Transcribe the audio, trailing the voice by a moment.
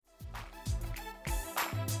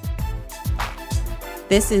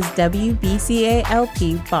This is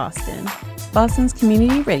WBCALP Boston, Boston's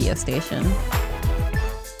community radio station.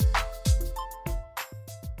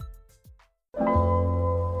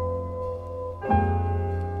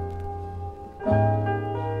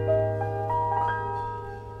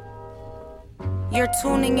 You're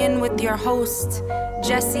tuning in with your host,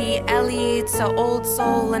 Jesse Ellie, to Old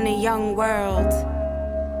Soul in a Young World.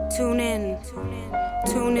 Tune in,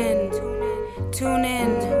 tune in, tune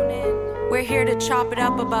in. We're here to chop it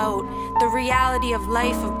up about the reality of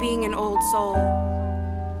life of being an old soul.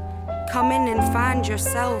 Come in and find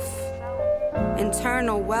yourself,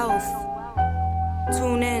 internal wealth.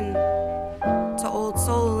 Tune in to Old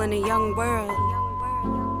Soul in a Young World.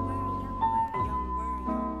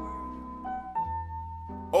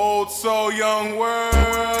 Old Soul, Young World.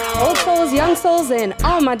 Old souls, young souls, and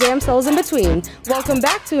all my damn souls in between. Welcome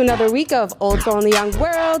back to another week of Old Soul in the Young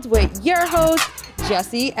World with your host,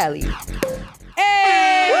 Jesse Ellie.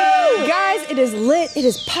 Hey! Woo! Guys, it is lit. It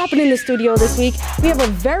is popping in the studio this week. We have a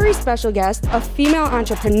very special guest, a female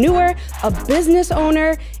entrepreneur, a business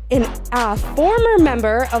owner, and a former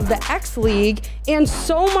member of the X League, and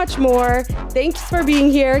so much more. Thanks for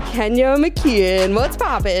being here, Kenya McKeon. What's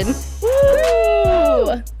poppin'?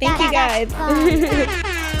 Woo! Thank you, guys.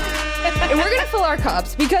 And we're gonna fill our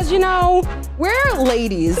cups because, you know, we're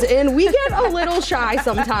ladies and we get a little shy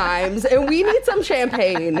sometimes and we need some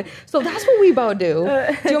champagne. So that's what we about do.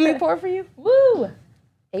 Do you want me to pour for you? Woo!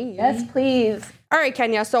 Hey. Yes, please. All right,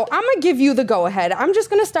 Kenya, so I'm gonna give you the go-ahead. I'm just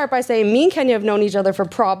gonna start by saying me and Kenya have known each other for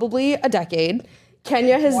probably a decade.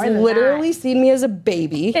 Kenya has literally seen me as a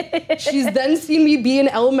baby. She's then seen me be in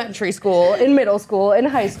elementary school, in middle school, in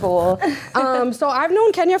high school. So I've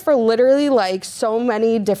known Kenya for literally like so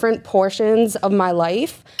many different portions of my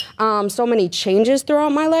life, so many changes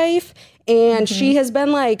throughout my life. And she has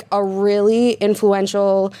been like a really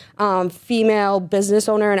influential female business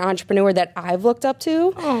owner and entrepreneur that I've looked up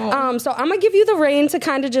to. So I'm gonna give you the reign to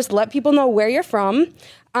kind of just let people know where you're from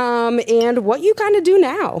and what you kind of do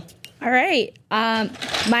now. All right.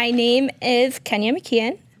 My name is Kenya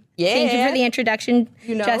McKeon. Yeah. Thank you for the introduction,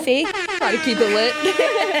 Jesse. Try to keep it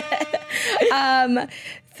lit.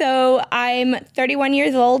 So I'm 31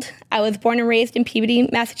 years old. I was born and raised in Peabody,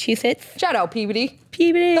 Massachusetts. Shout out Peabody.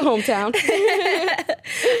 Peabody. The hometown.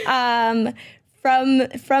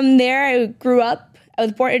 From there, I grew up. I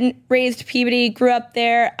was born and raised Peabody, grew up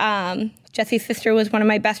there. Jesse's sister was one of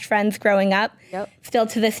my best friends growing up. Yep. Still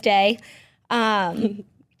to this day.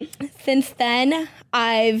 Since then,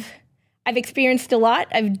 I've experienced a lot.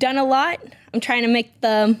 I've done a lot. I'm trying to make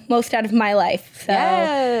the most out of my life. So,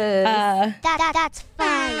 yes. That's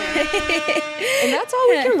fire. And that's all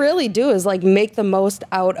we can really do is like make the most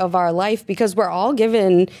out of our life because we're all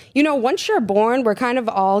given, you know, once you're born, we're kind of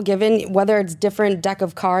all given, whether it's different deck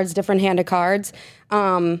of cards, different hand of cards,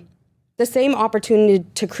 the same opportunity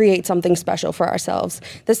to create something special for ourselves,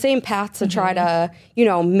 the same path to try to, you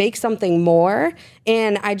know, make something more.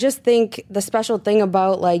 And I just think the special thing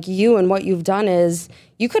about like you and what you've done is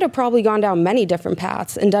you could have probably gone down many different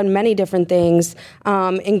paths and done many different things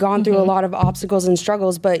and gone through a lot of obstacles and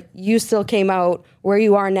struggles, but you still came out where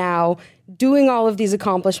you are now, doing all of these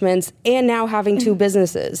accomplishments and now having two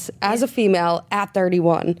businesses as a female at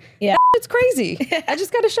 31. Yeah. It's crazy. I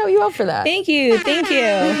just got to shout you out for that. Thank you. Thank you.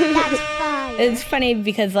 That's fire. It's funny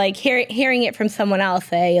because like hearing it from someone else,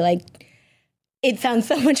 it sounds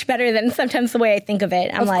so much better than sometimes the way I think of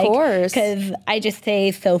it. I'm Of course. because I just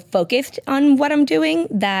stay so focused on what I'm doing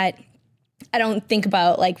that I don't think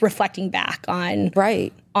about like reflecting back on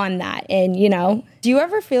that. And you know, do you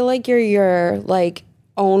ever feel like you're your like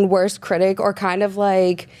own worst critic or kind of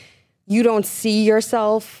like you don't see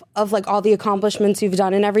yourself of like all the accomplishments you've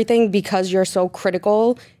done and everything because you're so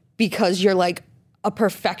critical, because you're like a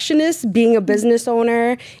perfectionist being a business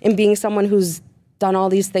owner and being someone who's done all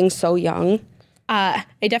these things so young? I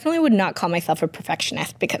definitely would not call myself a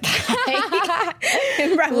perfectionist because I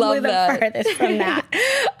am probably the farthest from that.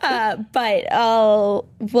 But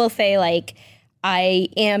we'll say like I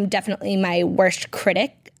am definitely my worst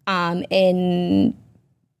critic. But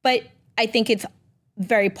I think it's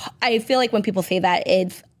I feel like when people say that,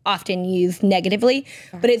 it's often used negatively,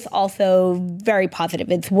 but it's also very positive.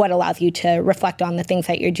 It's what allows you to reflect on the things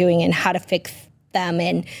that you're doing and how to fix them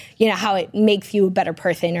and, you know, how it makes you a better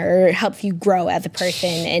person or helps you grow as a person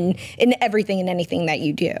and in everything and anything that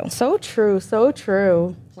you do. So true. So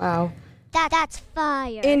true. Wow. That's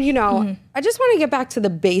fire. And, you know, I just want to get back to the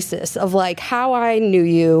basis of like how I knew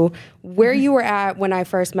you, where you were at when I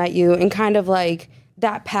first met you, and kind of like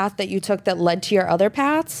that path that you took that led to your other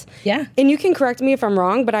paths. Yeah. And you can correct me if I'm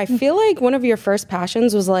wrong, but I feel like one of your first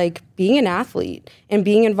passions was like being an athlete and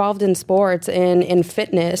being involved in sports and in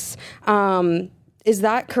fitness. Is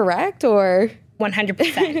that correct or?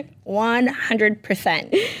 100%.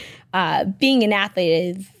 100%. Being an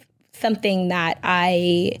athlete is something that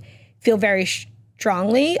I feel very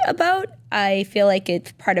strongly about. I feel like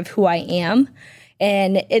it's part of who I am.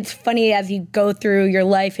 And it's funny as you go through your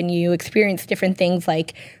life and you experience different things.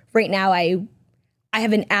 Like right now, I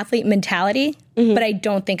have an athlete mentality, but I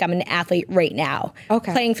don't think I'm an athlete right now.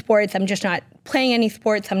 Okay. Playing sports, I'm just not playing any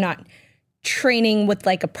sports. I'm not training with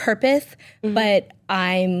like a purpose, but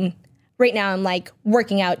right now I'm like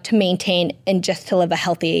working out to maintain and just to live a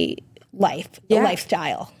healthy life, a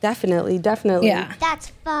lifestyle. Definitely. Yeah. That's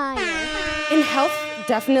fire. And health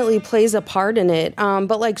definitely plays a part in it.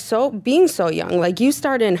 But like being so young, like you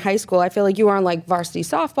started in high school, I feel like you were on like varsity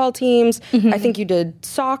softball teams. I think you did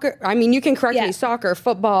soccer. I mean, you can correct me, soccer,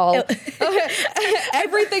 football,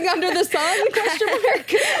 everything under the sun, question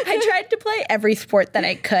mark. I tried to play every sport that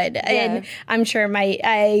I could. And I'm sure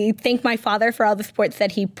I thank my father for all the sports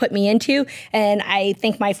that he put me into. And I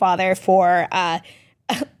thank my father for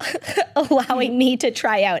allowing me to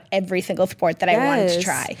try out every single sport that I wanted to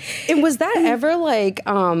try. And was that ever like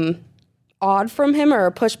odd from him or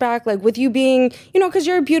a pushback? Like with you being, because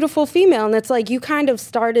you're a beautiful female and it's like you kind of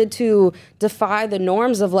started to defy the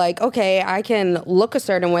norms of like, okay, I can look a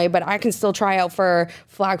certain way, but I can still try out for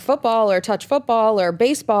flag football or touch football or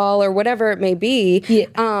baseball or whatever it may be.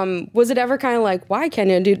 Yeah. Was it ever kind of like, why,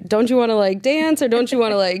 Kenya? Don't you want to like dance or don't you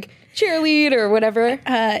want to like cheerlead or whatever?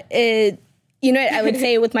 You know what I would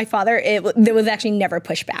say with my father, there was actually never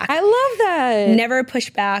pushback. I love that. Never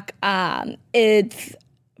pushback. It's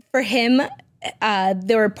for him,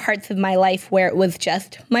 there were parts of my life where it was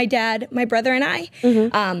just my dad, my brother, and I.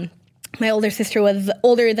 My older sister was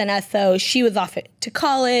older than us, so she was off to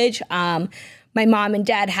college. My mom and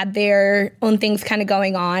dad had their own things kind of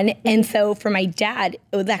going on. And so for my dad,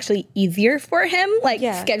 it was actually easier for him, like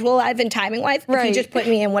schedule-wise and timing-wise, if he just put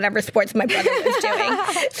me in whatever sports my brother was doing.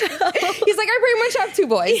 So, he's like, I pretty much have two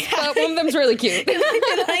boys, but one of them's really cute.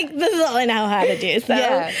 Like, this is all I know how to do.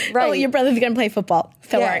 So, oh, your brother's going to play football.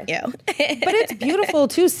 So aren't you? But it's beautiful,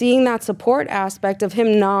 too, seeing that support aspect of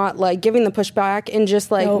him not, like, giving the pushback and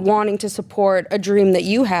just, like, wanting to support a dream that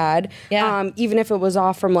you had, even if it was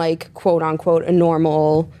off from, like, quote-unquote, a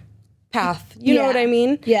normal path. You know what I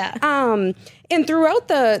mean? Yeah. And throughout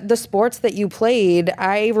the sports that you played,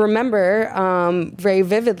 I remember very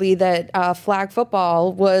vividly that flag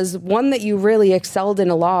football was one that you really excelled in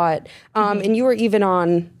a lot. And you were even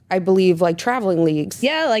on, I believe, like traveling leagues.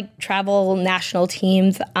 Yeah, like travel national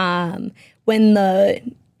teams.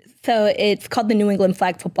 So it's called the New England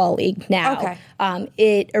Flag Football League now. Okay.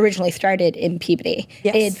 It originally started in Peabody.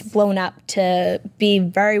 Yes. It's blown up to be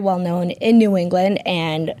very well known in New England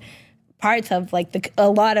and parts of a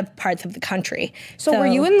lot of parts of the country. So were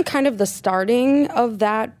you in kind of the starting of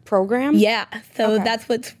that program? Yeah. So that's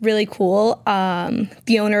what's really cool.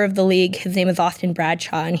 The owner of the league, his name is Austin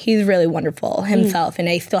Bradshaw, and he's really wonderful himself. And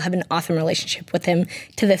I still have an awesome relationship with him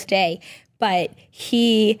to this day. But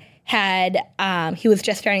he was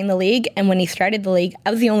just starting the league, and when he started the league,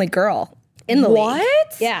 I was the only girl in the league.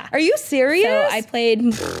 What? Yeah. Are you serious? So I played.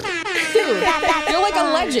 Dude, you're like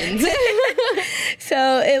a legend.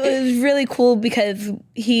 So it was really cool because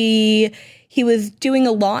he was doing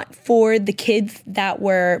a lot for the kids that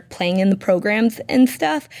were playing in the programs and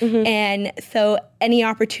stuff. And so any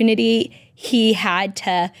opportunity he had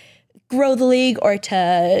to grow the league or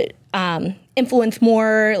to influence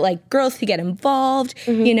more like girls to get involved.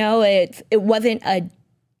 It wasn't a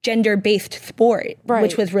gender-based sport,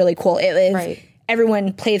 which was really cool. It was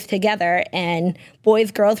everyone plays together, and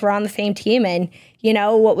boys, girls were on the same team. And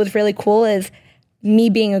what was really cool is me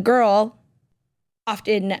being a girl,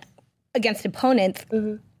 often against opponents,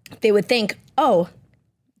 they would think, oh,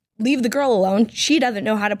 leave the girl alone. She doesn't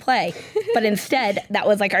know how to play. But instead, that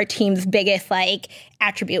was like our team's biggest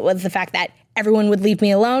attribute was the fact that everyone would leave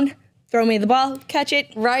me alone, throw me the ball, catch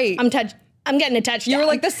it. Right. I'm getting a touchdown. You were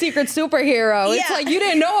like the secret superhero. It's like, you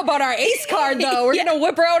didn't know about our ace card, though. We're going to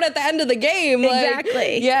whip her out at the end of the game.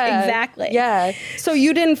 Exactly. Exactly. Yeah. So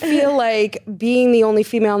you didn't feel like being the only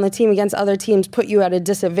female on the team against other teams put you at a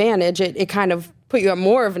disadvantage. It kind of put you at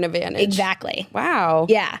more of an advantage. Exactly. Wow.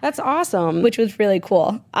 Yeah. That's awesome. Which was really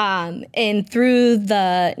cool. And through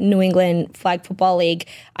the New England Flag Football League,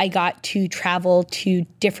 I got to travel to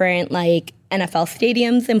different NFL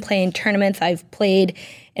stadiums and play in tournaments. I've played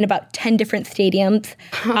in about 10 different stadiums.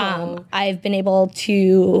 I've been able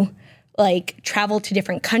to like travel to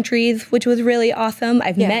different countries, which was really awesome.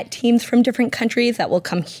 I've met teams from different countries that will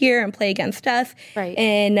come here and play against us. Right.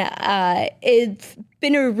 And it's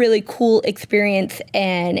been a really cool experience,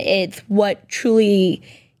 and it's what truly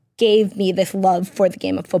gave me this love for the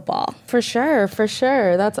game of football. For sure.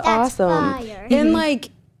 That's awesome. fire. And like,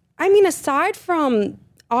 I mean, aside from,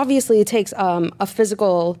 obviously it takes a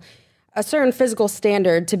certain physical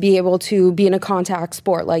standard to be able to be in a contact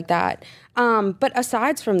sport like that. But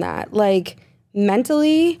aside from that, like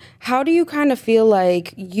mentally, how do you kind of feel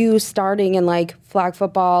like you starting in like flag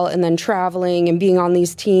football and then traveling and being on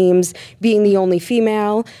these teams, being the only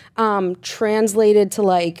female, translated to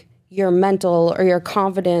like your mental or your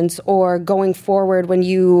confidence or going forward when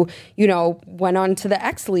you went on to the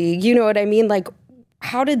X League? You know what I mean? Like,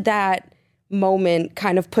 how did that moment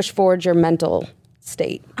kind of push forward your mental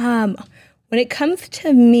state? When it comes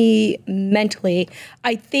to me mentally,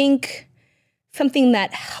 I think something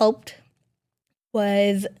that helped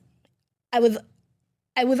was I was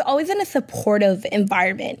always in a supportive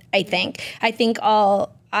environment, I think.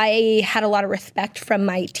 I had a lot of respect from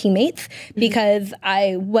my teammates because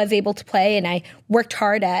I was able to play and I worked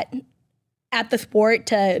hard at the sport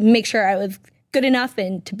to make sure I was good enough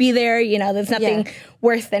and to be there. There's nothing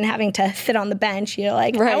worse than having to sit on the bench.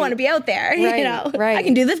 I want to be out there. Right. I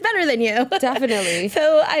can do this better than you. Definitely.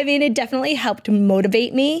 So, I mean, it definitely helped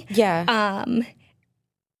motivate me. Yeah.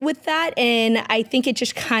 With that, and I think it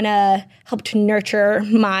just kind of helped to nurture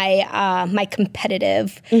my my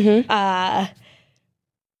competitive. I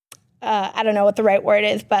don't know what the right word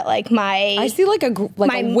is, but like I see like a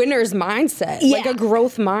winner's mindset, like a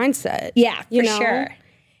growth mindset. Yeah, for sure.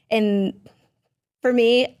 And for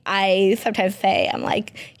me, I sometimes say I'm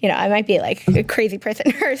like, I might be like a crazy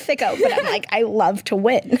person or a sicko, but I'm like, I love to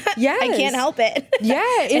win. Yes. I can't help it. Yeah,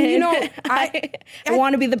 and I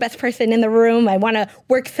want to be the best person in the room. I want to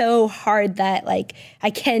work so hard that like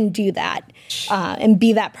I can do that and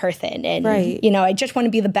be that person. And I just want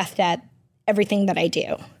to be the best at everything that I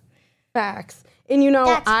do. Facts. And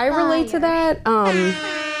I relate to that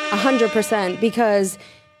 100% because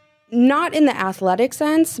not in the athletic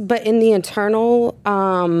sense, but in the internal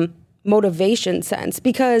motivation sense.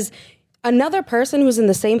 Because another person who's in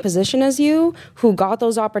the same position as you, who got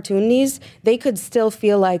those opportunities, they could still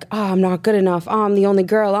feel like, oh, I'm not good enough. Oh, I'm the only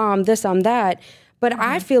girl. Oh, I'm this, I'm that. But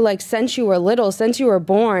I feel like since you were little, since you were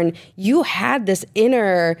born, you had this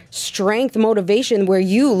inner strength, motivation where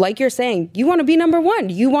you, like you're saying, you want to be number one.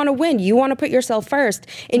 You want to win. You want to put yourself first.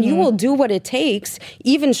 And you will do what it takes,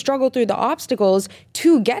 even struggle through the obstacles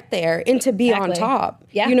to get there and to be on top.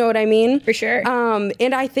 Yeah. You know what I mean? For sure.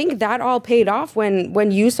 And I think that all paid off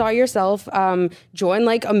when you saw yourself join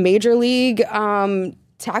like a major league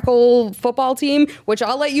tackle football team, which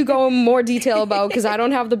I'll let you go in more detail about because I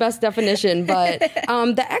don't have the best definition, but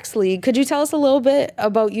the X League, could you tell us a little bit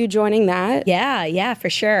about you joining that? Yeah,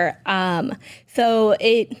 for sure. So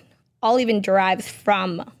it all even derives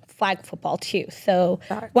from flag football too. So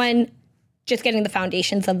just getting the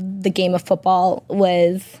foundations of the game of football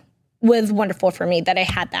was wonderful for me that I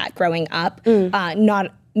had that growing up.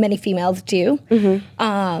 Not many females do.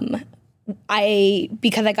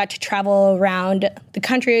 Because I got to travel around the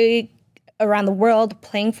country, around the world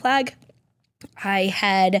playing flag, I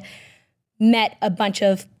had met a bunch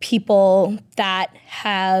of people that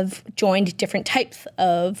have joined different types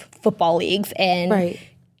of football leagues and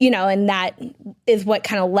and that is what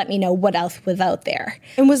kind of let me know what else was out there.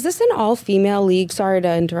 And was this an all-female league? Sorry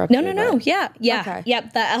to interrupt. No. Yeah. Okay.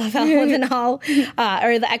 Yep. The LFL was an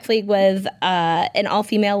or the X League was an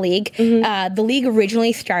all-female league. The league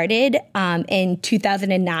originally started in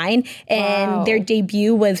 2009, and their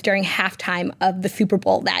debut was during halftime of the Super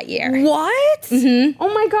Bowl that year. What?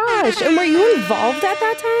 Oh my gosh! And were you involved at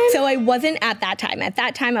that time? So I wasn't at that time. At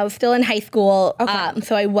that time, I was still in high school,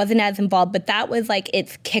 so I wasn't as involved. But that was like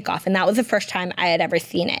its kickoff, and that was the first time I had ever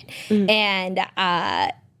seen it. And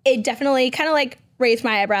it definitely kind of like raised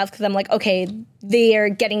my eyebrows because I'm like, okay, they're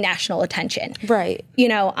getting national attention. Right.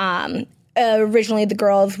 Originally the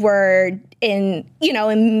girls were in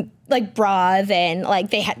like bras and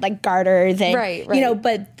like they had like garters and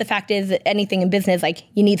but the fact is that anything in business, like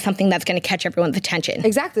you need something that's going to catch everyone's attention.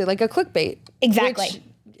 Exactly, like a clickbait. Exactly.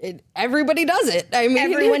 Everybody does it. I mean,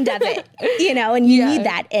 everyone does it, and you need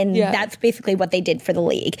that. And that's basically what they did for the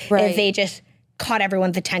league. Is they just caught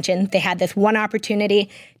everyone's attention. They had this one opportunity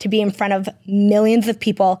to be in front of millions of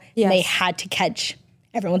people. Yes. And they had to catch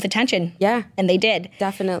everyone's attention. Yeah. And they did.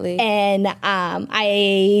 Definitely. And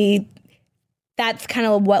that's kind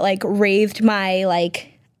of what like raised my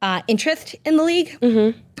like interest in the league.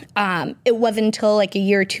 It wasn't until like a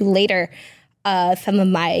year or two later some of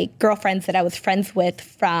my girlfriends that I was friends with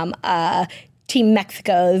from Team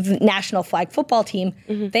Mexico's national flag football team,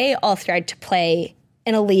 they all started to play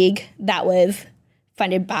in a league that was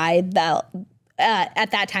funded by the, at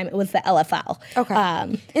that time, it was the LFL.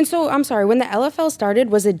 Okay. And so, I'm sorry, when the LFL started,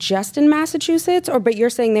 was it just in Massachusetts? But you're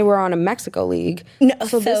saying they were on a Mexico league? No,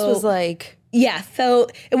 so this was like... Yeah, so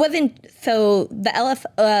it wasn't, so the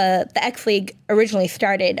the X League originally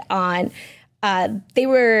started on, they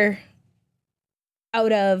were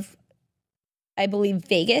out of, I believe,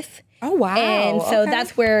 Vegas. Oh, wow. And so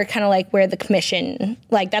that's where kind of like where the commission,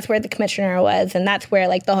 like that's where the commissioner was, and that's where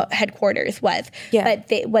like the headquarters was. Yeah.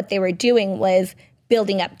 But what they were doing was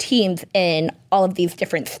building up teams in all of these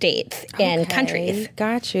different states and countries.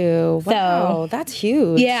 Got you. Wow, that's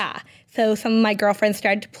huge. Yeah. So some of my girlfriends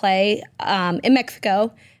started to play in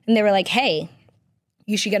Mexico, and they were like, hey,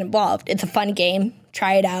 you should get involved. It's a fun game.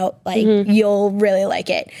 Try it out. Like, you'll really like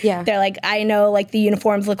it. Yeah. They're like, I know, like, the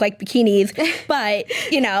uniforms look like bikinis, but,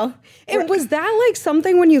 you know. And was that, like,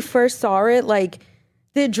 something when you first saw it, like,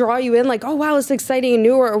 did it draw you in? Like, oh, wow, it's exciting and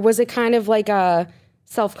new? Or was it kind of like a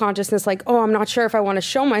self-consciousness, like, oh, I'm not sure if I want to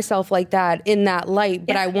show myself like that in that light,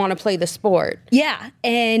 but I want to play the sport? Yeah.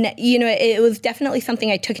 And, you know, it was definitely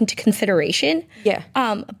something I took into consideration. Yeah.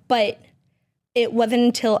 But it wasn't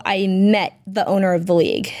until I met the owner of the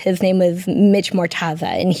league. His name was Mitch Mortaza,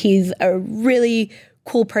 and he's a really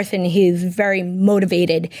cool person. He's very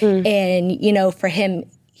motivated. And, you know, for him,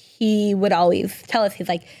 he would always tell us, he's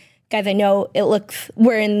like, guys, I know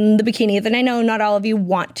we're in the bikinis, and I know not all of you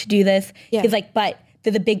want to do this. Yeah. He's like, but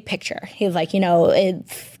there's a big picture. He's like, you know,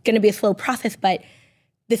 it's going to be a slow process, but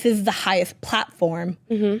this is the highest platform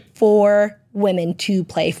for women to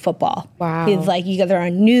play football. Wow. He's like, you guys are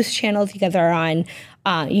on news channels, you guys are on,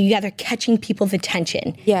 you guys are catching people's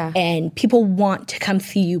attention. Yeah. And people want to come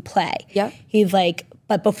see you play. Yep. He's like,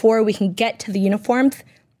 but before we can get to the uniforms,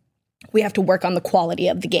 we have to work on the quality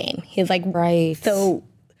of the game. He's like, right. So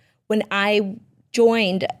when I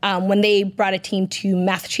joined, when they brought a team to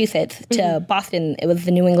Massachusetts, to Boston, it was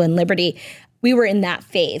the New England Liberty, we were in that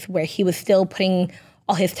phase where he was still putting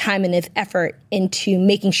all his time and his effort into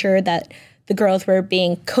making sure that the girls were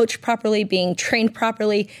being coached properly, being trained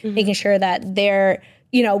properly, making sure that they're,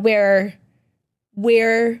 you know, we're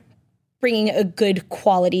bringing a good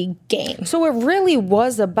quality game. So it really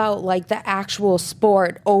was about like the actual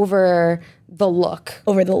sport over the look.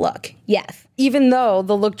 Over the look, yes. Even though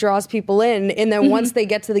the look draws people in, and then once they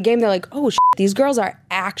get to the game, they're like, oh, these girls are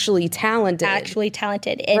actually talented.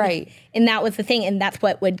 And, right. And that was the thing, and that's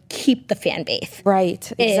what would keep the fan base.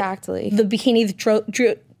 Right, exactly. The bikinis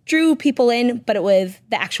drew people in, but it was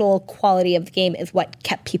the actual quality of the game is what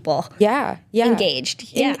kept people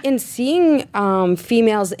engaged. Yeah. And seeing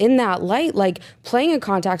females in that light, like playing a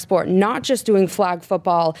contact sport, not just doing flag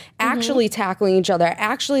football, actually tackling each other,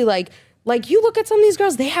 actually like you look at some of these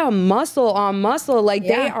girls, they have muscle on muscle. Like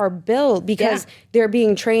they are built because they're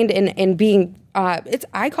being trained and being,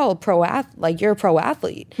 I call it like you're a pro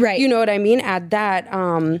athlete. Right. You know what I mean? At that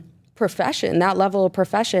profession, that level of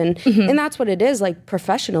profession. And that's what it is, like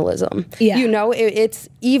professionalism. Yeah. You know, it's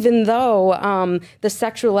even though the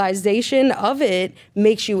sexualization of it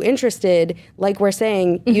makes you interested, like we're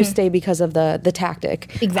saying, you stay because of the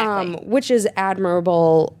tactic. Exactly. Which is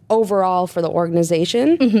admirable overall for the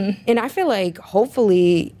organization. And I feel like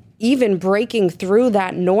hopefully even breaking through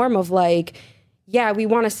that norm of like, yeah, we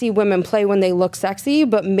want to see women play when they look sexy,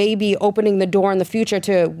 but maybe opening the door in the future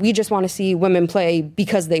to we just want to see women play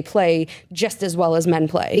because they play just as well as men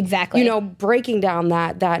play. Exactly. You know, breaking down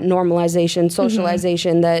that normalization,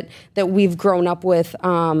 socialization that we've grown up with,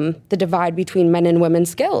 the divide between men and women's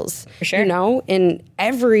skills. For sure. You know, in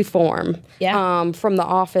every form. Yeah. From the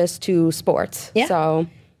office to sports. Yeah. So.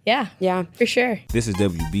 Yeah, for sure. This is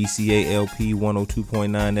WBCA LP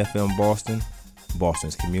 102.9 FM Boston,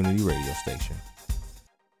 Boston's community radio station.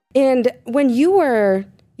 And when you were,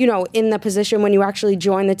 you know, in the position when you actually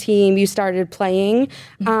joined the team, you started playing,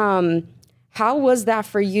 how was that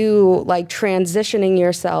for you, like transitioning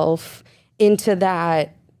yourself into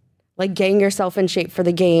that, like getting yourself in shape for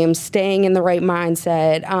the game, staying in the right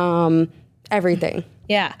mindset, everything?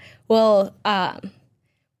 Yeah. Well,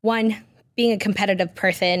 one, being a competitive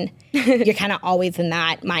person, you're kind of always in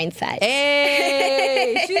that mindset.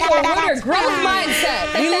 Hey, she's a winner, growth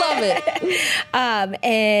mindset. We love it.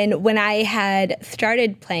 And when I had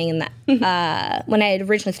started playing in that, when I had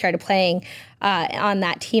originally started playing on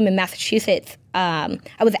that team in Massachusetts, I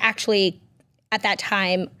was actually at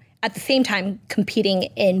the same time competing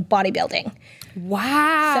in bodybuilding.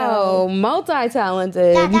 Wow.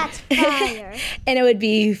 Multi-talented. That's fire. And it would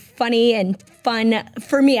be funny and fun.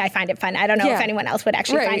 For me, I find it fun. I don't know Yeah. if anyone else would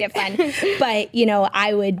actually find Right. it fun. But, you know,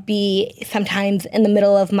 I would be sometimes in the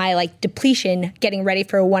middle of my like depletion, getting ready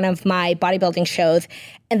for one of my bodybuilding shows.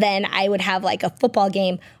 And then I would have like a football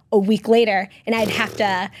game a week later, and I'd have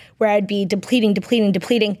to, where I'd be depleting.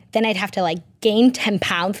 Then I'd have to like gain 10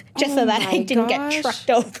 pounds just so that my I didn't gosh. get trucked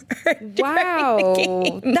over. during the Wow,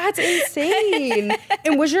 game. that's insane.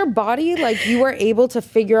 And was your body like you were able to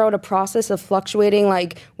figure out a process of fluctuating,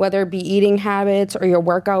 like whether it be eating habits or your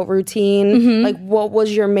workout routine? Like, what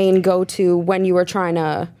was your main go-to when you were trying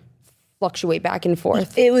to fluctuate back and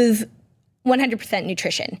forth? It was 100%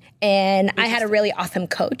 nutrition. And I had a really awesome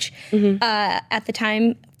coach at the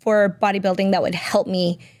time for bodybuilding that would help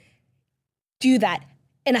me do that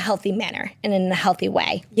in a healthy manner and in a healthy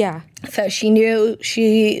way. Yeah. So she knew,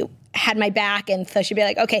 she had my back, and so she'd be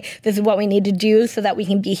like, okay, this is what we need to do so that we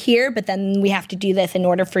can be here, but then we have to do this in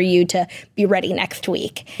order for you to be ready next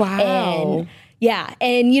week. Wow. And yeah,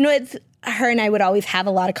 and you know, it's her and I would always have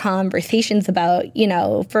a lot of conversations about, you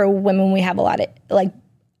know, for women we have a lot of, like,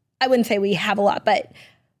 I wouldn't say we have a lot, but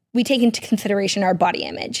we take into consideration our body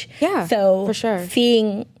image. Yeah, So for sure.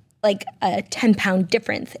 seeing like a 10-pound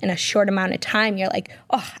difference in a short amount of time, you're like,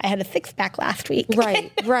 oh, I had a six-pack last week.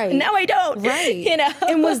 Right, right. Now I don't. Right. You know?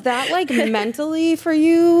 And was that like mentally for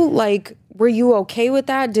you? Like, were you okay with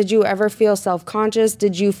that? Did you ever feel self-conscious?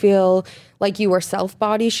 Did you feel like you were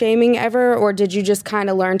self-body shaming ever? Or did you just kind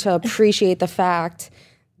of learn to appreciate the fact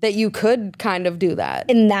that you could kind of do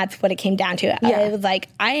that? And that's what it came down to. Yeah. I was like,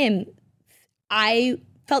 I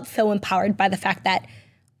felt so empowered by the fact that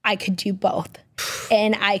I could do both.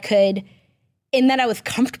 And that I was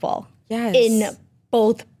comfortable Yes. in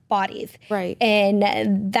both bodies. Right. And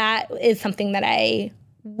that is something that I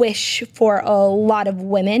wish for a lot of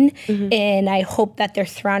women. And I hope that they're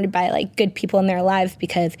surrounded by like good people in their lives,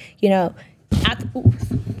 because, you know,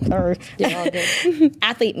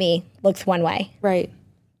 athlete me looks one way. Right.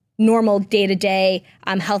 Normal day to day,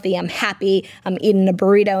 I'm healthy, I'm happy, I'm eating a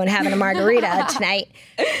burrito and having a margarita tonight.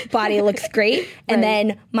 Body looks great. And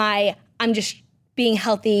then I'm just being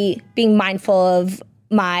healthy, being mindful of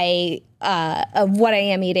my of what I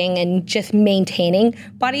am eating and just maintaining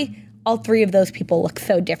body. All three of those people look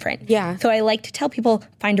so different. Yeah. So I like to tell people,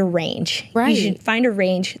 find a range. Right. You should find a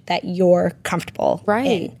range that you're comfortable Right.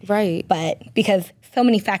 in. Right. But because so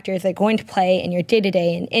many factors are going to play in your day to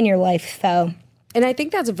day and in your life, so. And I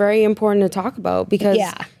think that's very important to talk about, because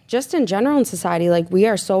just in general in society, like, we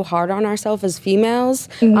are so hard on ourselves as females,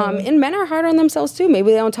 and men are hard on themselves too.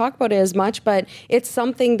 Maybe they don't talk about it as much, but it's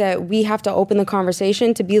something that we have to open the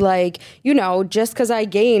conversation to be like, you know, just because I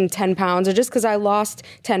gained 10 pounds or just because I lost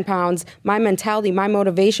 10 pounds, my mentality, my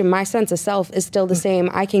motivation, my sense of self is still the same.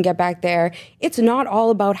 I can get back there. It's not all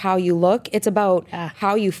about how you look. It's about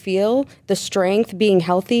how you feel, the strength, being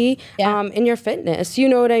healthy, and your fitness. You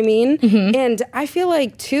know what I mean? And I feel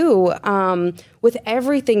like too, with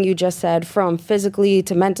everything you just said, from physically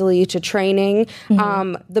to mentally to training,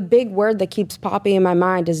 the big word that keeps popping in my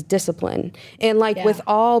mind is discipline. And like with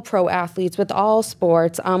all pro athletes, with all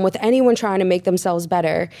sports, with anyone trying to make themselves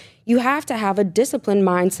better, you have to have a disciplined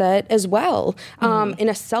mindset as well, and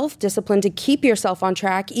a self-discipline to keep yourself on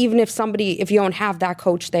track, even if you don't have that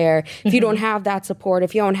coach there, if you don't have that support,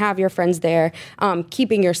 if you don't have your friends there,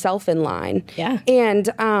 keeping yourself in line. Yeah. And,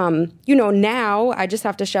 you know, now I just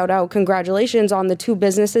have to shout out congratulations on the two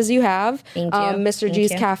businesses you have. Thank you. Mr. Thank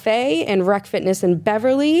G's you. Cafe and Rec Fitness in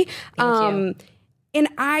Beverly. Thank you. And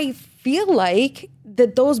I feel like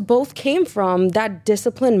that those both came from that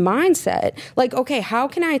disciplined mindset. Like, okay, how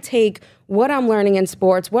can I take what I'm learning in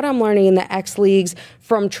sports, what I'm learning in the X Leagues,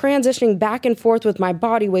 from transitioning back and forth with my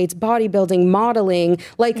body weights, bodybuilding, modeling,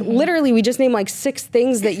 like literally we just named like 6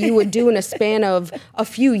 things that you would do in a span of a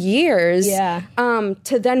few years,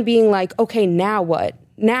 to then being like, okay, now what?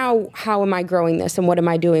 Now, how am I growing this and what am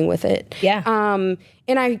I doing with it? Yeah.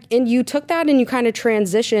 And you took that and you kind of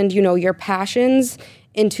transitioned, you know, your passions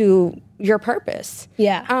into your purpose.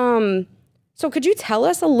 Yeah. So could you tell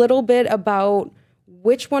us a little bit about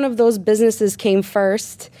which one of those businesses came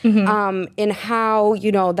first, and how,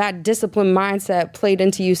 you know, that discipline mindset played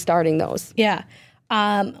into you starting those? Yeah.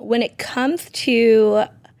 When it comes to...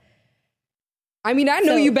 I mean, I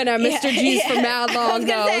know you've been at Mr. G's for mad I long, was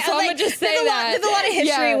gonna though, say, so I'm going to just say that. There's a lot of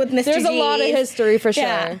history with Mr. G's. There's a lot of history for sure.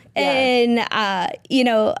 Yeah. And, you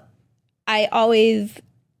know, I always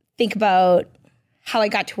think about how I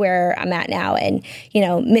got to where I'm at now. And, you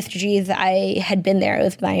know, Mr. G's, I had been there. It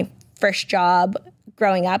was my first job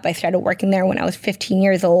growing up. I started working there when I was 15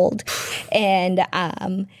 years old. And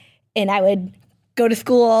I would go to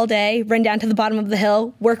school all day, run down to the bottom of the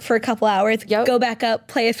hill, work for a couple hours, go back up,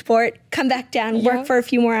 play a sport, come back down, work for a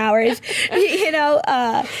few more hours. So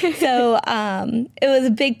it was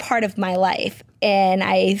a big part of my life, and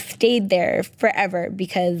I stayed there forever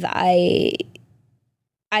because I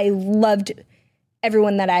loved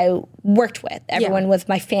everyone that I worked with. Everyone was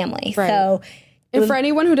my family. Right. So. And for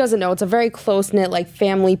anyone who doesn't know, it's a very close-knit, like,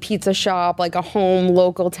 family pizza shop, like a home,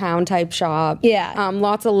 local town type shop. Yeah.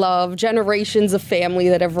 Lots of love, generations of family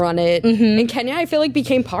that have run it. And Kenya, I feel like,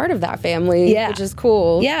 became part of that family, which is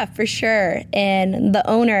cool. Yeah, for sure. And the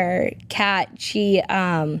owner, Kat, she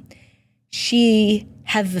has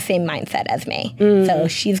the same mindset as me. So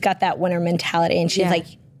she's got that winner mentality, and she's like,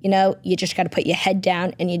 you just got to put your head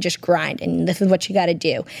down and you just grind, and this is what you got to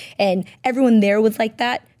do. And everyone there was like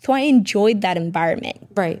that. So I enjoyed that environment.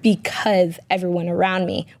 Right. Because everyone around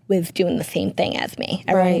me was doing the same thing as me.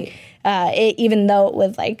 Even though it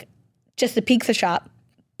was like just a pizza shop,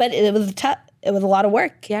 but it was tough. It was a lot of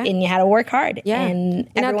work. Yeah. And you had to work hard. Yeah. And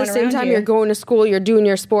at the same time, you're going to school, you're doing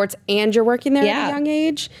your sports, and you're working there at a young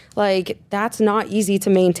age. Like, that's not easy to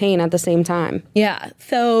maintain at the same time. Yeah.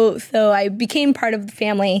 So I became part of the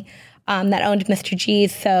family that owned Mr.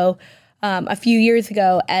 G's. So a few years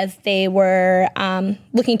ago, as they were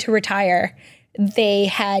looking to retire, they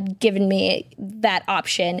had given me that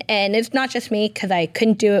option. And it's not just me, because I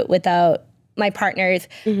couldn't do it without my partners.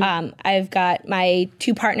 I've got my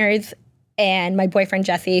 2 partners and my boyfriend,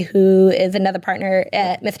 Jesse, who is another partner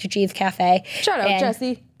at Mr. G's Cafe. Shout out,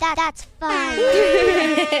 Jesse. That's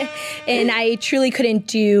fire. And I truly couldn't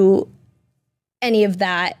do any of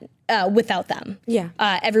that without them. Yeah.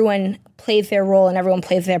 Everyone plays their role and everyone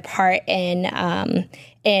plays their part.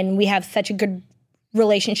 And we have such a good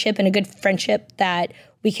relationship and a good friendship that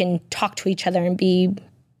we can talk to each other and be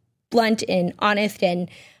blunt and honest, and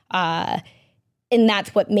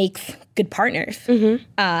that's what makes good partners.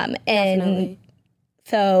 And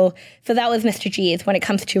so that was Mr. G's. When it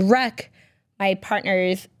comes to Rec, my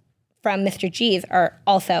partners from Mr. G's are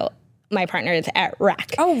also my partners at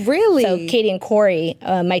Rec. Oh, really? So Katie and Corey,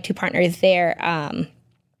 my 2 partners there,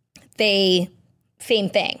 they same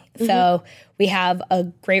thing. So we have a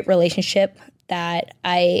great relationship that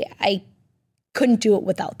I couldn't do it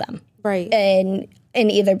without them. Right. In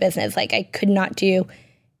either business, like, I could not do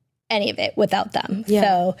any of it without them.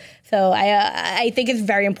 Yeah. So I think it's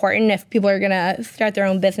very important if people are going to start their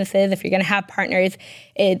own businesses, if you're going to have partners,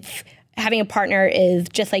 having a partner is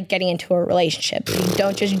just like getting into a relationship. You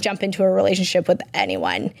don't just jump into a relationship with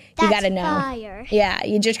anyone. You got to know. Fire. Yeah,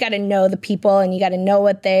 you just got to know the people, and you got to know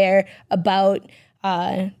what they're about,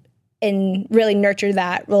 and really nurture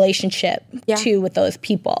that relationship too with those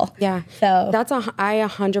people. Yeah. So I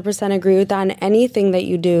 100% agree with that. And anything that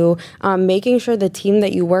you do, making sure the team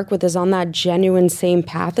that you work with is on that genuine same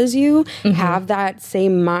path as you, have that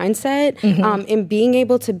same mindset, and being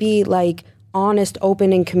able to be like honest,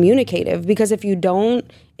 open, and communicative. Because if you don't,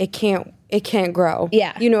 it can't grow.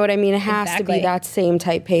 Yeah. You know what I mean? It has to be that same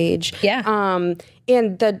type page. Yeah.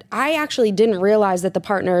 And I actually didn't realize that the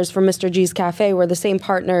partners from Mr. G's Cafe were the same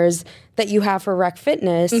partners that you have for Rec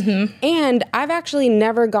Fitness. And I've actually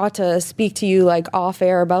never got to speak to you like off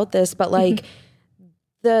air about this, but like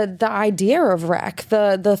the idea of Rec,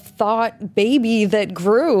 the thought baby that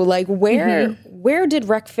grew, like where did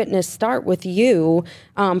Rec Fitness start with you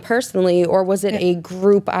personally, or was it a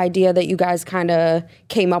group idea that you guys kind of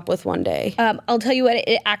came up with one day? I'll tell you what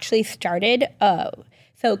it actually started.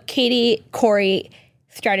 So Katie, Corey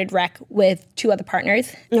started Rec with 2 other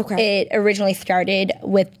partners. Okay. It originally started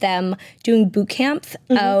with them doing boot camps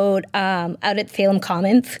out at Salem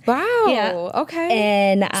Commons. Wow. Yeah. Okay.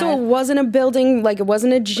 And so it wasn't a building, like it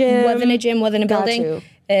wasn't a gym. Wasn't a gym, wasn't a building. You.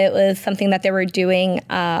 It was something that they were doing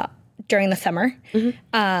during the summer,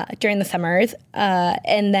 during the summers.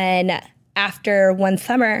 And then after one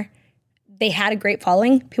summer, they had a great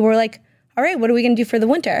following. People were like, all right, what are we going to do for the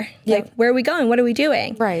winter? Like, where are we going? What are we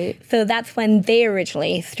doing? Right. So that's when they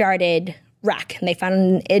originally started Rec, and they found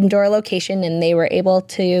an indoor location, and they were able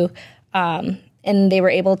to, bring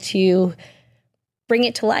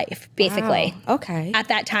it to life, basically. Wow. Okay. At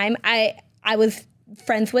that time, I was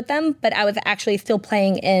friends with them, but I was actually still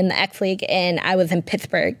playing in the X League, and I was in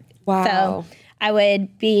Pittsburgh. Wow. So I would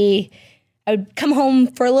come home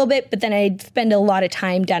for a little bit, but then I'd spend a lot of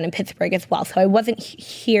time down in Pittsburgh as well. So I wasn't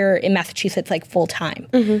here in Massachusetts like full time.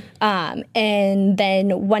 And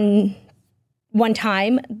then one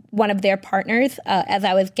time, one of their partners, as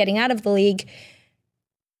I was getting out of the league,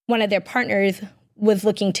 one of their partners was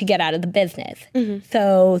looking to get out of the business.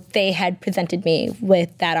 So they had presented me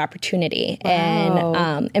with that opportunity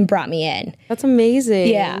and brought me in. That's amazing.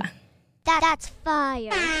 Yeah. That's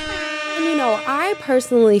fire. And I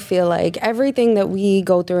personally feel like everything that we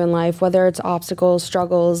go through in life, whether it's obstacles,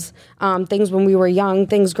 struggles, things when we were young,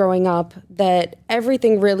 things growing up, that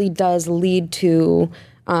everything really does lead to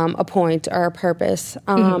a point or a purpose.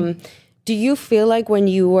 Do you feel like when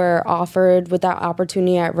you were offered with that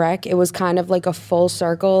opportunity at Rec, it was kind of like a full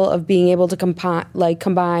circle of being able to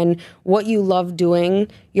combine what you love doing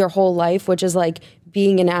your whole life, which is like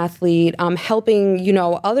being an athlete, helping,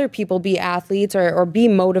 other people be athletes or be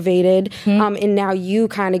motivated. And now you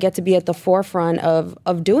kind of get to be at the forefront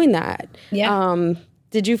of doing that. Yeah.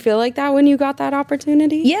 Did you feel like that when you got that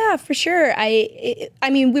opportunity? Yeah, for sure. I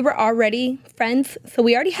mean, we were already friends, so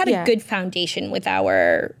we already had a good foundation with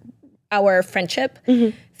our friendship.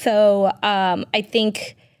 So I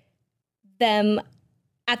think them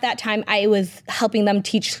at that time, I was helping them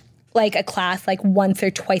teach like a class like once or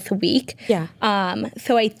twice a week. Yeah.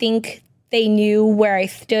 So I think they knew where I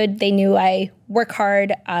stood. They knew I work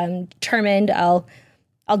hard, determined. I'll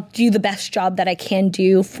do the best job that I can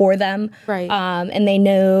do for them. Right. And they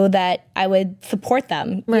know that I would support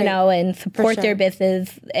them, and support their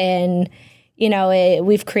business. And,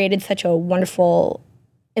 we've created such a wonderful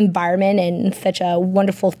environment and such a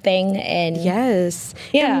wonderful thing. And yes.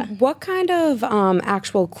 Yeah. And what kind of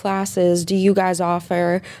actual classes do you guys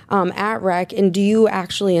offer at Rec? And do you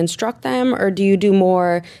actually instruct them, or do you do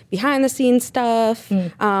more behind the scenes stuff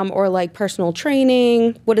or like personal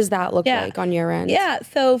training? What does that look like on your end? Yeah.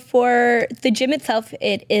 So for the gym itself,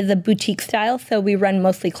 it is a boutique style. So we run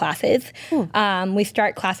mostly classes. We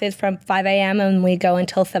start classes from 5 a.m. and we go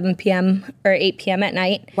until 7 p.m. or 8 p.m. at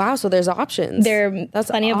night. Wow. So there's options. That's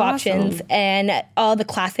plenty of options, and all the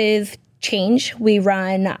classes change. We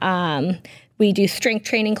run, we do strength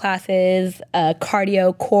training classes,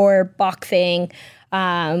 cardio, core, boxing.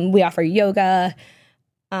 We offer yoga.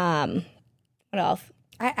 What else?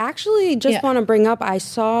 I actually just want to bring up, I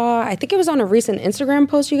think it was on a recent Instagram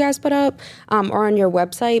post you guys put up or on your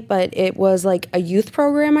website, but it was like a youth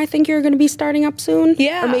program I think you're going to be starting up soon.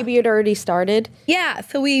 Yeah. Or maybe it already started. Yeah,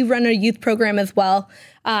 so we run a youth program as well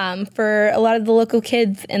for a lot of the local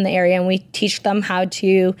kids in the area, and we teach them how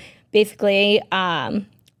to basically learn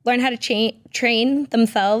how to train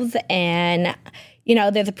themselves, and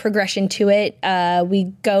there's a progression to it. We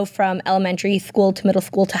go from elementary school to middle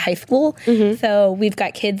school to high school. So we've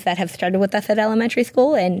got kids that have started with us at elementary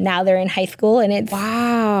school, and now they're in high school, and it's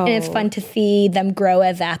wow, and it's fun to see them grow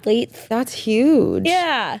as athletes. That's huge.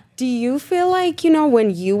 Yeah. Do you feel like,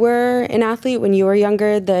 when you were an athlete, when you were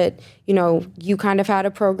younger, that, you kind of had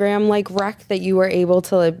a program like Rec that you were able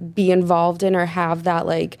to be involved in or have that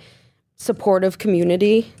like supportive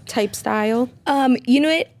community type style? You know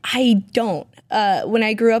what? I don't. When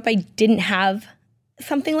I grew up, I didn't have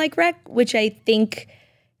something like Rec, which I think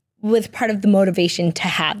was part of the motivation to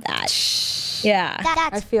have that. Yeah.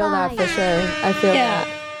 That's I feel that for sure. I feel that.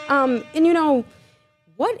 And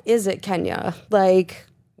what is it, Kenya? Like,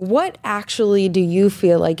 what actually do you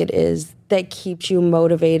feel like it is that keeps you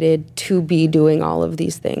motivated to be doing all of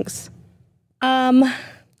these things?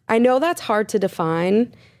 I know that's hard to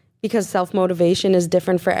define because self-motivation is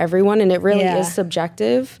different for everyone and it really is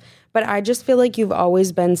subjective. But I just feel like you've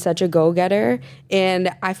always been such a go-getter, and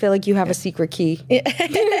I feel like you have a secret key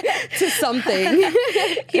to something.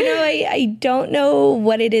 I don't know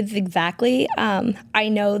what it is exactly. I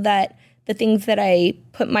know that the things that I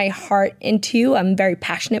put my heart into, I'm very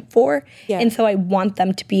passionate for. Yeah. And so I want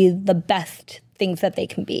them to be the best things that they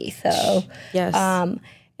can be. So, yes.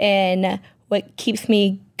 And what keeps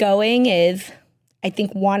me going is, I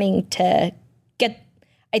think, wanting to get,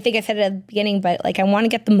 I think I said it at the beginning, but like I want to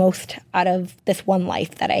get the most out of this one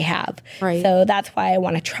life that I have. Right. So that's why I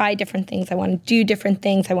want to try different things. I want to do different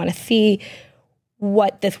things. I want to see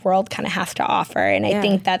what this world kind of has to offer. And I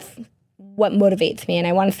think that's what motivates me. And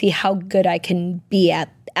I want to see how good I can be at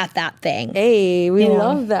that thing. Hey, we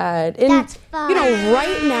love that. And, that's fun.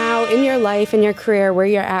 Right now in your life, in your career, where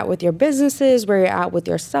you're at with your businesses, where you're at with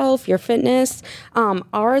yourself, your fitness,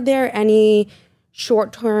 are there any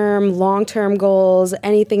short-term, long-term goals,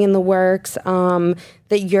 anything in the works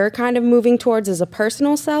that you're kind of moving towards as a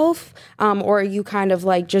personal self? Or are you kind of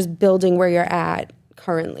like just building where you're at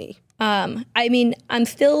currently? I mean, I'm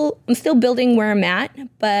still building where I'm at,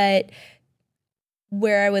 but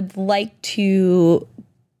where I would like to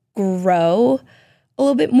grow a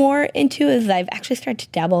little bit more into is I've actually started to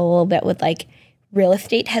dabble a little bit with like real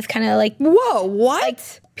estate. Has kind of like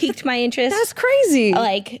what? Piqued my interest. That's crazy.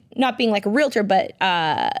 Like not being like a realtor, but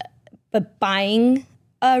buying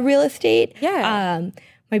real estate. Yeah.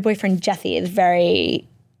 My boyfriend Jesse is very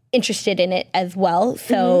interested in it as well.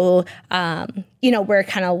 So, we're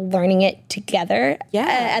kind of learning it together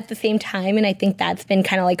at the same time. And I think that's been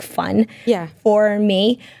kind of like fun for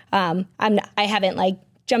me. I haven't like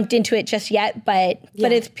jumped into it just yet, but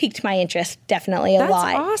it's piqued my interest definitely a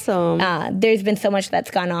lot. That's awesome. There's been so much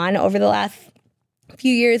that's gone on over the last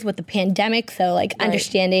few years with the pandemic. So like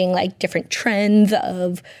understanding like different trends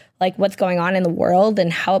of like what's going on in the world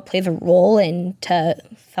and how it plays a role into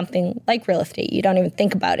something like real estate. You don't even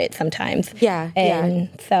think about it sometimes. And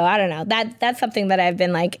so I don't know. That's something that I've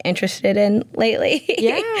been like interested in lately.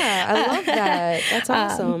 I love that. That's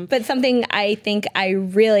awesome. But something I think I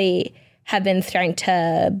really have been starting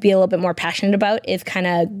to be a little bit more passionate about is kind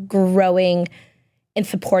of growing and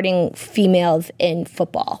supporting females in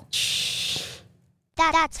football.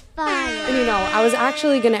 That's fire. And, I was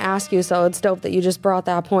actually going to ask you, so it's dope that you just brought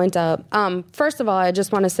that point up. First of all, I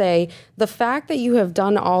just want to say the fact that you have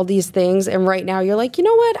done all these things and right now you're like, you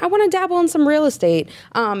know what, I want to dabble in some real estate.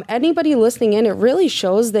 Anybody listening in, it really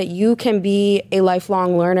shows that you can be a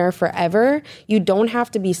lifelong learner forever. You don't have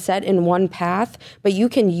to be set in one path, but you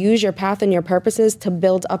can use your path and your purposes to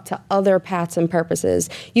build up to other paths and purposes.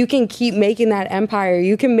 You can keep making that empire.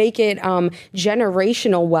 You can make it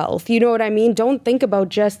generational wealth. You know what I mean? Don't think about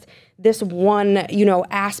just this one,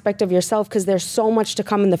 aspect of yourself, because there's so much to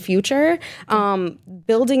come in the future.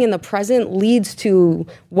 Building in the present leads to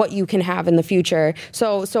what you can have in the future.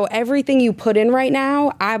 So everything you put in right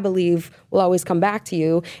now, I believe, will always come back to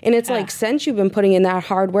you. And it's like, since you've been putting in that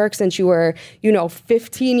hard work, since you were,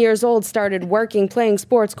 15 years old, started working, playing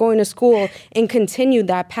sports, going to school, and continued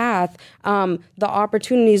that path, the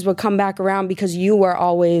opportunities would come back around because you were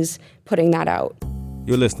always putting that out.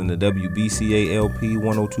 You're listening to WBCA LP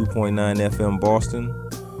 102.9 FM Boston,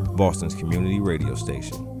 Boston's community radio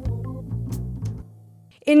station.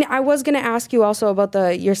 And I was going to ask you also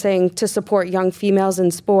about you're saying to support young females in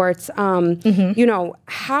sports.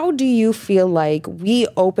 How do you feel like we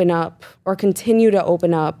open up or continue to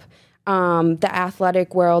open up the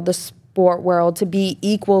athletic world, the sport world, to be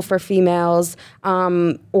equal for females,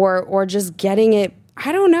 or just getting it,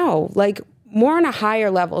 I don't know, like more on a higher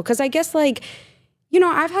level? Because I guess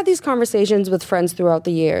I've had these conversations with friends throughout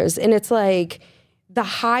the years, and it's like the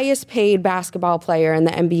highest paid basketball player in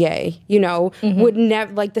the NBA, would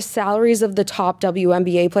never, like the salaries of the top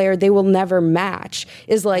WNBA player, they will never match,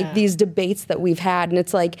 is like these debates that we've had. And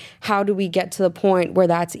it's like, how do we get to the point where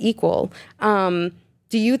that's equal? Do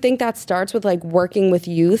you think that starts with like working with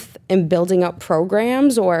youth and building up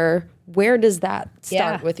programs, or where does that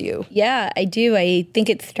start with you? Yeah, I do. I think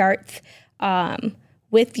it starts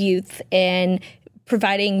with youth and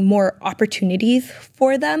providing more opportunities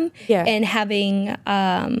for them and having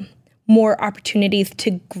more opportunities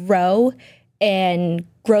to grow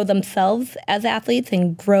themselves as athletes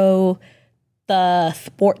and grow the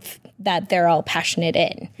sports that they're all passionate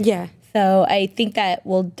in. Yeah. So I think that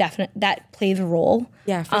that plays a role.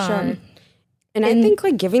 Yeah, for sure. And I think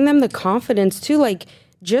like giving them the confidence too, like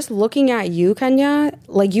just looking at you, Kenya,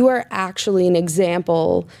 like you are actually an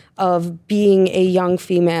example of being a young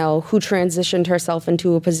female who transitioned herself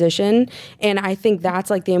into a position. And I think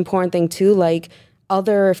that's like the important thing too, like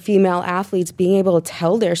other female athletes being able to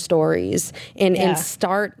tell their stories and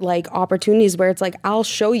start like opportunities where it's like, I'll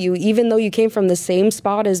show you, even though you came from the same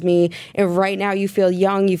spot as me and right now you feel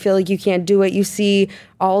young, you feel like you can't do it. You see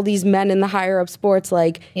all these men in the higher up sports,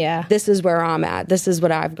 like, this is where I'm at. This is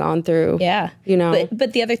what I've gone through. Yeah.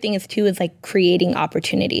 But the other thing is too, is like creating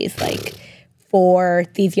opportunities, like for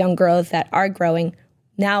these young girls that are growing.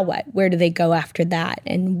 Now what? Where do they go after that?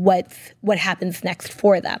 And what happens next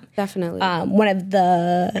for them? Definitely. One of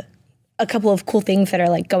a couple of cool things that are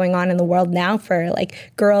like going on in the world now for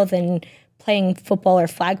like girls and playing football or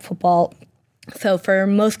flag football. So for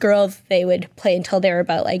most girls, they would play until they were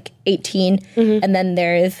about like 18. And then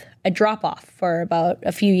there's a drop off for about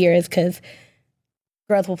a few years because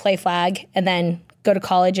girls will play flag and then go to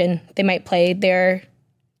college and they might play their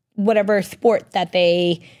whatever sport that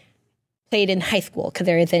they played in high school, because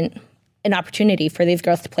there isn't an opportunity for these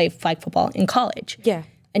girls to play flag football in college. Yeah.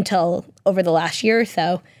 Until over the last year or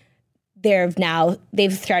so, they've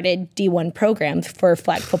started D1 programs for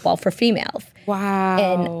flag football for females. Wow.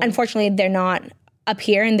 And unfortunately, they're not up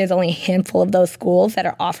here, and there's only a handful of those schools that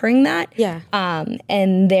are offering that. Yeah.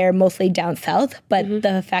 And they're mostly down south. But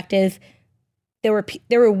the fact is, there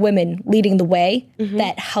were women leading the way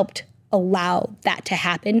that helped allow that to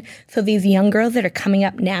happen. So these young girls that are coming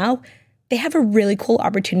up now, they have a really cool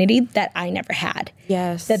opportunity that I never had.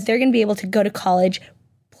 Yes. That they're going to be able to go to college,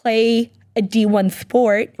 play a D1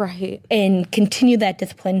 sport, right, and continue that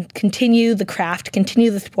discipline, continue the craft,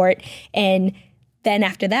 continue the sport, and then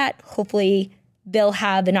after that, hopefully they'll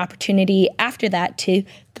have an opportunity after that to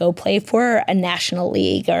go play for a national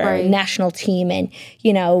league or a national team. And,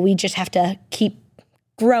 you know, we just have to keep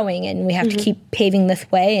growing, and we have to keep paving this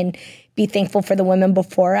way and be thankful for the women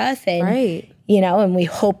before us. And, you know, and we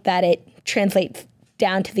hope that it translates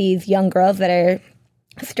down to these young girls that are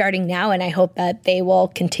starting now. And I hope that they will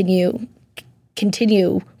continue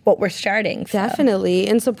what we're starting. So. Definitely.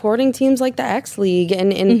 And supporting teams like the X League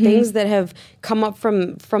and things that have come up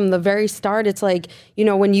from the very start. It's like, you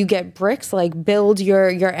know, when you get bricks, like build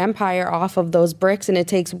your empire off of those bricks, and it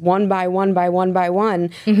takes one by one by one by one.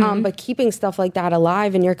 But keeping stuff like that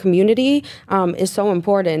alive in your community is so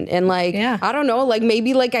important. And like, I don't know, like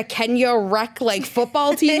maybe like a Kenya Rec like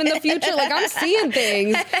football team in the future. Like I'm seeing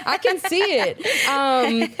things. I can see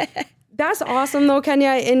it. That's awesome though, Kenya.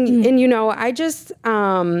 And you know, I just,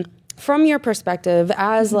 from your perspective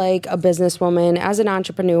as like a businesswoman, as an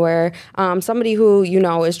entrepreneur, somebody who, you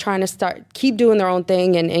know, is trying to keep doing their own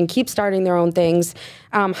thing and keep starting their own things,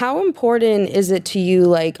 how important is it to you,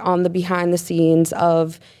 like on the behind the scenes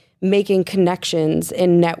of making connections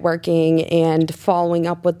and networking and following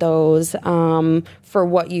up with those for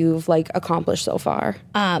what you've like accomplished so far?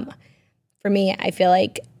 For me, I feel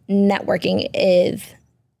like networking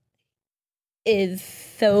is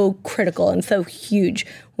so critical and so huge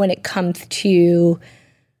when it comes to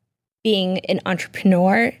being an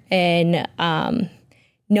entrepreneur and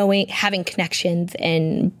having connections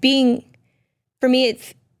and being, for me,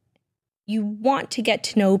 it's you want to get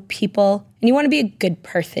to know people and you want to be a good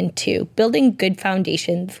person too. Building good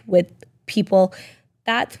foundations with people,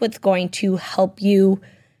 that's what's going to help you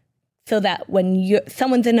so that when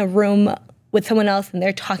someone's in a room with someone else and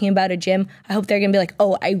they're talking about a gym, I hope they're going to be like,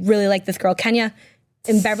 oh, I really like this girl, Kenya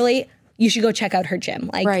in Beverly. You should go check out her gym.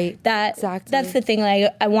 Like that's the thing.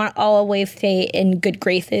 Like I want to always stay in good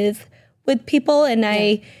graces with people, and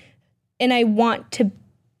I want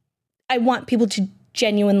people to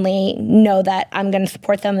genuinely know that I'm going to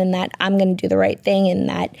support them and that I'm going to do the right thing, and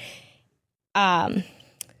that. And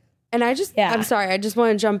I'm sorry, I just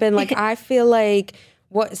want to jump in. Like I feel like.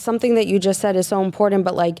 Something that you just said is so important,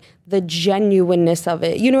 but like the genuineness of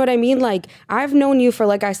it. You know what I mean? Like I've known you for,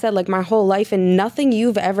 like I said, like my whole life, and nothing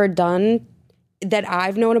you've ever done that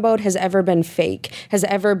I've known about has ever been fake, has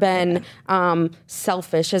ever been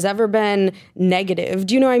selfish, has ever been negative.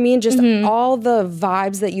 Do you know what I mean? Just all the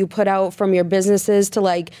vibes that you put out from your businesses to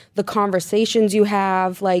like the conversations you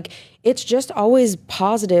have, like it's just always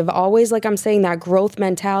positive, always, like I'm saying, that growth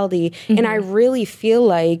mentality. And I really feel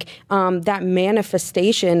like that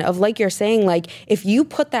manifestation of, like you're saying, like if you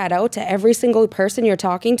put that out to every single person you're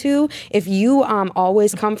talking to, if you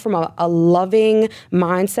always come from a loving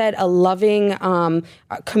mindset, a loving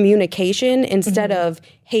communication instead of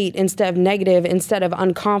hate, instead of negative, instead of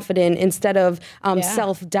unconfident, instead of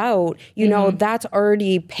self-doubt, you know, that's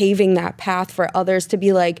already paving that path for others to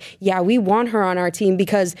be like, yeah, we want her on our team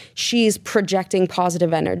because she's projecting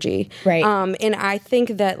positive energy. Right. And I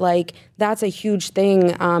think that like that's a huge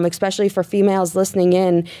thing, especially for females listening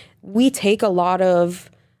in. We take a lot,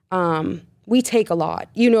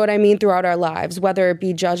 you know what I mean, throughout our lives, whether it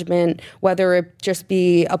be judgment, whether it just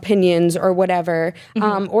be opinions or whatever,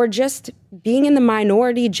 or just being in the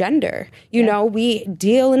minority gender. You know, we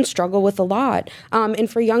deal and struggle with a lot. And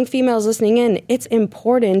for young females listening in, it's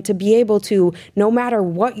important to be able to, no matter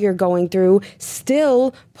what you're going through,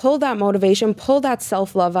 still pull that motivation, pull that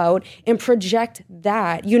self-love out and project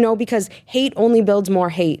that, you know, because hate only builds more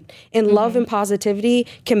hate. And love and positivity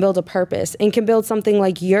can build a purpose and can build something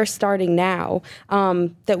like you're starting now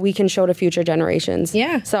that we can show to future generations.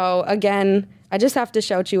 Yeah. So again, I just have to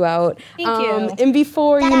shout you out. Thank you. And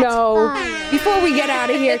before before we get out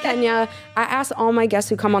of here, Kenya, I ask all my guests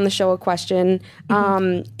who come on the show a question.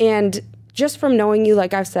 And just from knowing you,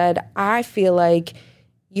 like I've said, I feel like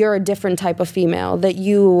you're a different type of female, that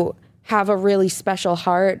you have a really special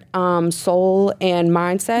heart, soul, and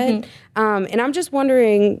mindset. And I'm just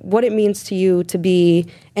wondering what it means to you to be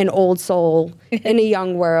an old soul in a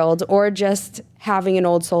young world, or just having an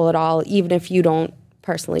old soul at all, even if you don't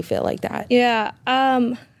personally feel like that. Yeah.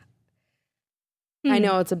 I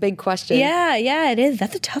know it's a big question. Yeah, it is.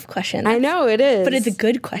 That's a tough question. I know it is. But it's a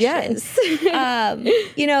good question. Yes.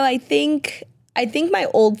 You know, I think my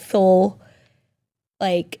old soul,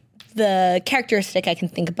 like the characteristic I can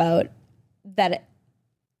think about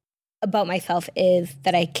myself is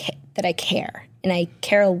that I care, and I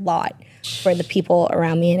care a lot for the people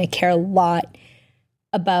around me, and I care a lot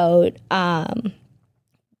about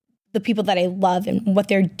the people that I love and what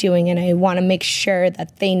they're doing, and I want to make sure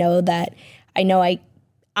that they know that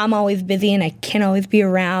I'm always busy and I can't always be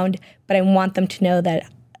around, but I want them to know that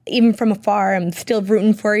even from afar, I'm still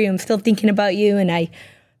rooting for you. I'm still thinking about you, and I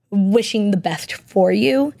wishing the best for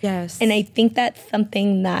you. Yes. And I think that's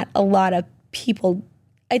something that a lot of people,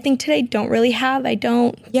 I think today, don't really have. I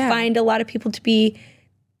don't find a lot of people to be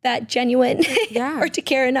that genuine or to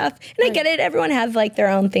care enough. And I get it. Everyone has like their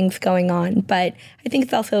own things going on, but I think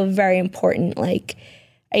it's also very important, like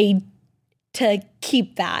to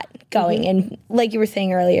keep that going. And like you were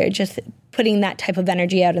saying earlier, just putting that type of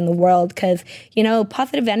energy out in the world, because, you know,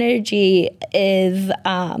 positive energy is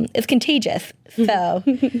contagious. So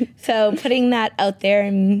putting that out there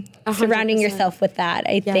and 100%. Surrounding yourself with that,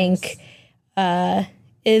 I think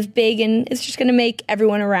is big, and it's just going to make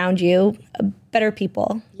everyone around you better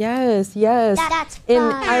people. Yes. That's fun.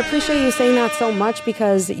 And I appreciate you saying that so much,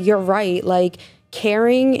 because you're right. Like,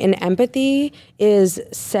 caring and empathy is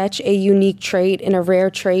such a unique trait and a rare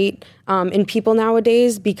trait in people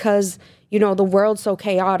nowadays, because, you know, the world's so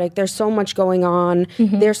chaotic. There's so much going on.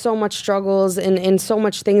 There's so much struggles and so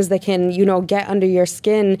much things that can, you know, get under your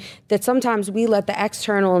skin, that sometimes we let the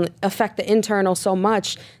external affect the internal so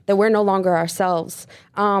much that we're no longer ourselves.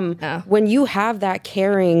 When you have that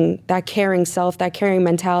caring self, that caring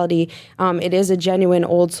mentality, it is a genuine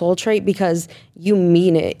old soul trait, because you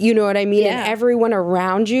mean it. You know what I mean? And everyone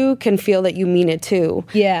around you can feel that you mean it too.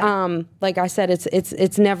 Like I said,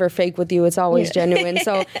 it's never fake with you. It's always genuine.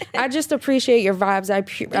 So I just appreciate your vibes. I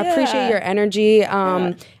appreciate your energy.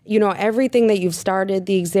 You know, everything that you've started,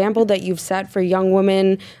 the example that you've set for young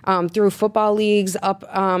women through football leagues up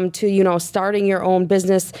to, you know, starting your own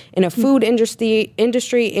business in a food industry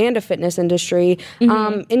and a fitness industry,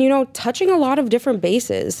 and, you know, touching a lot of different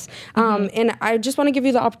bases. And I just want to give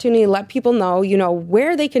you the opportunity to let people know, you know,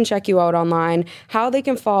 where they can check you out online, how they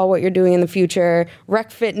can follow what you're doing in the future, Rec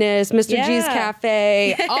Fitness, Mr. G's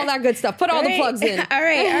Cafe, all that good stuff. Put all the plugs in. All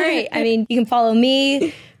right. I mean, you can follow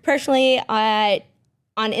me personally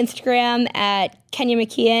on Instagram at Kenya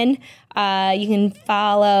McKeon. You can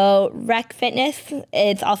follow Rec Fitness.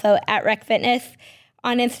 It's also at Rec Fitness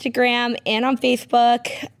on Instagram and on Facebook.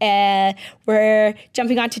 We're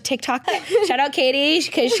jumping onto TikTok. Shout out Katie,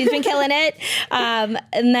 because she's been killing it.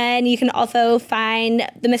 And then you can also find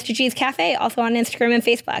the Mr. G's Cafe, also on Instagram and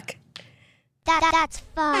Facebook. That's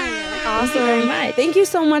fun. Awesome. Thank you very much. Thank you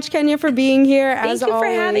so much, Kenya, for being here. Thank you for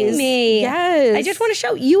having me. Yes. I just want to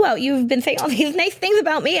shout you out. You've been saying all these nice things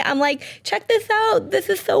about me. I'm like, check this out. This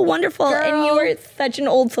is so wonderful. Girl. And you are such an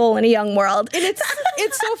old soul in a young world. And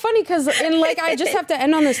it's so funny, because, and like, I just have to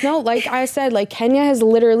end on this note. Like I said, like, Kenya has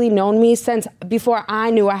literally known me since before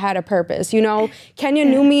I knew I had a purpose. You know, Kenya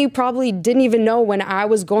knew me, probably didn't even know when I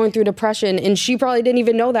was going through depression, and she probably didn't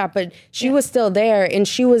even know that, but she was still there, and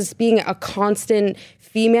she was being a constant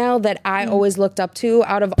female that I always looked up to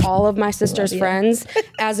out of all of my sister's friends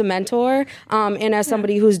as a mentor, and as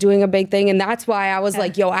somebody who's doing a big thing. And that's why I was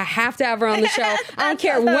like, yo, I have to have her on the show. I don't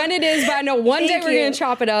care when it is, but I know one day we're going to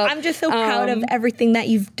chop it up. I'm just so proud of everything that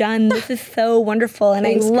you've done. This is so wonderful. And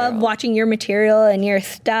thanks, I love watching your material and your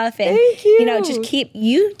stuff. And, thank you. You know, just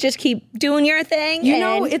keep doing your thing. You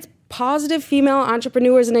know, it's positive female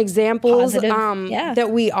entrepreneurs and examples that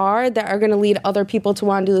we are going to lead other people to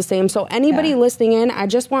want to do the same. So anybody listening in, I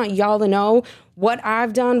just want y'all to know what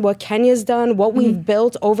I've done, what Kenya's done, what we've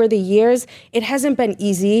built over the years. It hasn't been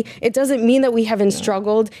easy. It doesn't mean that we haven't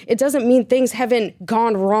struggled. It doesn't mean things haven't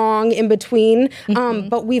gone wrong in between.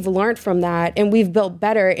 But we've learned from that, and we've built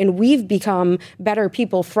better, and we've become better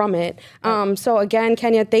people from it. So again,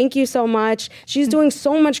 Kenya, thank you so much. She's doing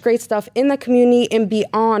so much great stuff in the community and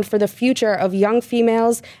beyond for the future of young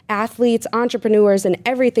females, athletes, entrepreneurs, and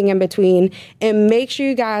everything in between. And make sure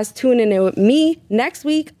you guys tune in with me next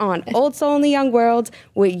week on Old Soul in the Young World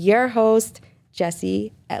with your host,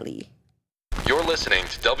 Jessie Ellie. You're listening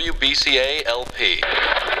to WBCA LP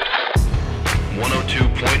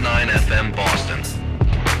 102.9 FM Boston,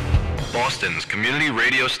 Boston's community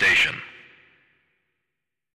radio station.